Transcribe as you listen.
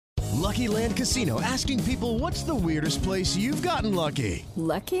Lucky Land Casino, asking people, what's the weirdest place you've gotten lucky?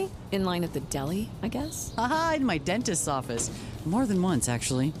 Lucky? In line at the deli, I guess? Aha, in my dentist's office. More than once,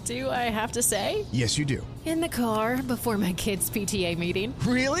 actually. Do I have to say? Yes, you do. In the car before my kids' PTA meeting.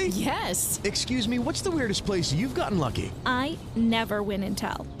 Really? Yes. Excuse me, what's the weirdest place you've gotten lucky? I never win and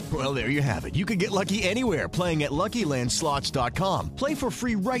tell. Well, there you have it. You can get lucky anywhere, playing at LuckyLandSlots.com. Play for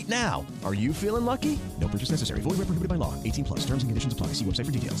free right now. Are you feeling lucky? No purchase necessary. Void where prohibited by law. 18 plus. Terms and conditions apply. See website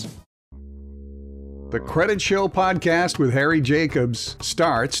for details. The Credit Show podcast with Harry Jacobs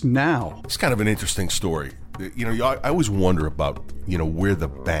starts now. It's kind of an interesting story. You know, I always wonder about, where the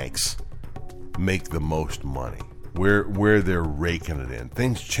banks make the most money, where they're raking it in.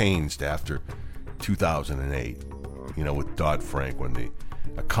 Things changed after 2008, with Dodd-Frank, when the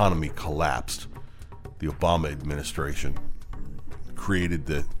economy collapsed. The Obama administration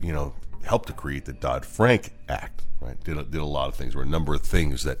helped to create the Dodd-Frank Act, right? Did a lot of things. There were a number of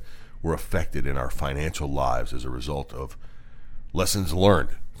things that were affected in our financial lives as a result of lessons learned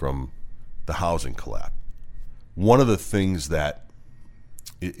from the housing collapse. One of the things that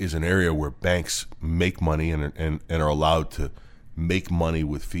is an area where banks make money and are allowed to make money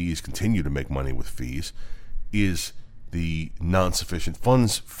with fees, continue to make money with fees, is the non-sufficient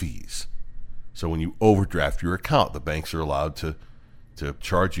funds fees. So when you overdraft your account, the banks are allowed to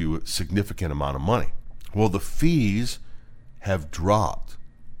charge you a significant amount of money. Well, the fees have dropped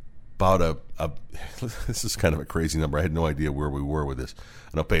about this is kind of a crazy number. I had no idea where we were with this.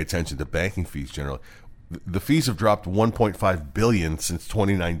 I don't pay attention to banking fees generally. The fees have dropped $1.5 billion since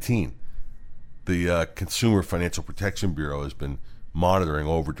 2019. The Consumer Financial Protection Bureau has been monitoring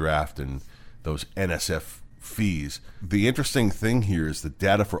overdraft and those NSF fees. The interesting thing here is the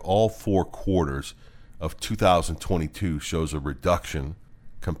data for all 4 quarters of 2022 shows a reduction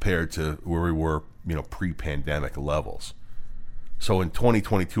compared to where we were, pre-pandemic levels. So in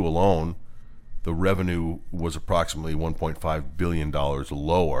 2022 alone, the revenue was approximately $1.5 billion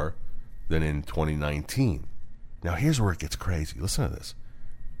lower than in 2019. Now here's where it gets crazy. Listen to this.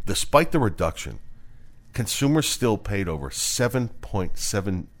 Despite the reduction, consumers still paid over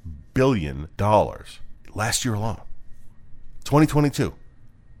 $7.7 billion last year alone. 2022.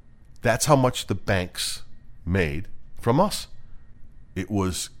 That's how much the banks made from us. It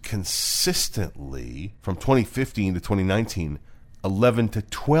was consistently, from 2015 to 2019, 11 to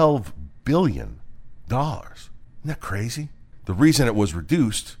 12 billion dollars. Isn't that crazy? The reason it was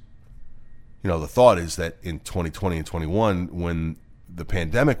reduced, the thought is that in 2020 and 21, when the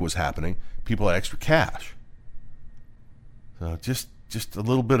pandemic was happening, people had extra cash. So just a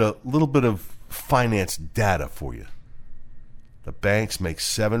little bit of finance data for you. The banks make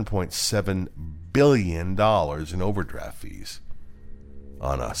 $7.7 billion in overdraft fees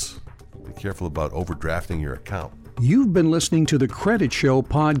on us. Be careful about overdrafting your account. You've been listening to the Credit Show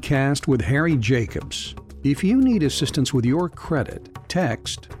podcast with Harry Jacobs. If you need assistance with your credit,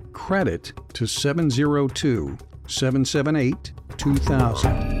 text CREDIT to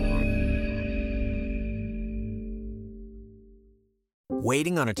 702-778-2000.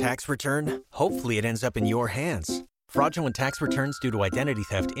 Waiting on a tax return? Hopefully it ends up in your hands. Fraudulent tax returns due to identity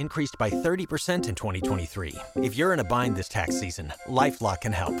theft increased by 30% in 2023. If you're in a bind this tax season, LifeLock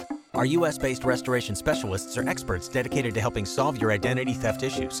can help. Our U.S.-based restoration specialists are experts dedicated to helping solve your identity theft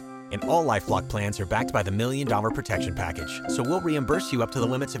issues. And all LifeLock plans are backed by the $1 Million Protection Package. So we'll reimburse you up to the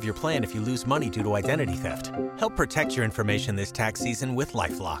limits of your plan if you lose money due to identity theft. Help protect your information this tax season with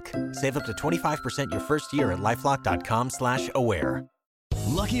LifeLock. Save up to 25% your first year at LifeLock.com/aware.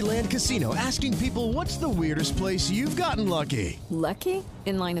 Lucky Land Casino, asking people, what's the weirdest place you've gotten lucky? Lucky?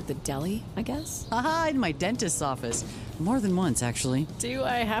 In line at the deli, I guess? Aha, in my dentist's office. More than once, actually. Do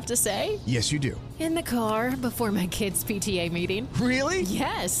I have to say? Yes, you do. In the car before my kids' PTA meeting. Really?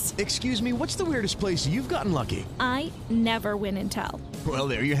 Yes. Excuse me, what's the weirdest place you've gotten lucky? I never win and tell. Well,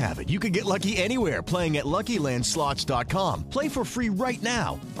 there you have it. You can get lucky anywhere, playing at LuckyLandSlots.com. Play for free right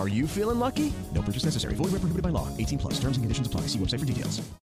now. Are you feeling lucky? No purchase necessary. Void where prohibited by law. 18 plus. Terms and conditions apply. See website for details.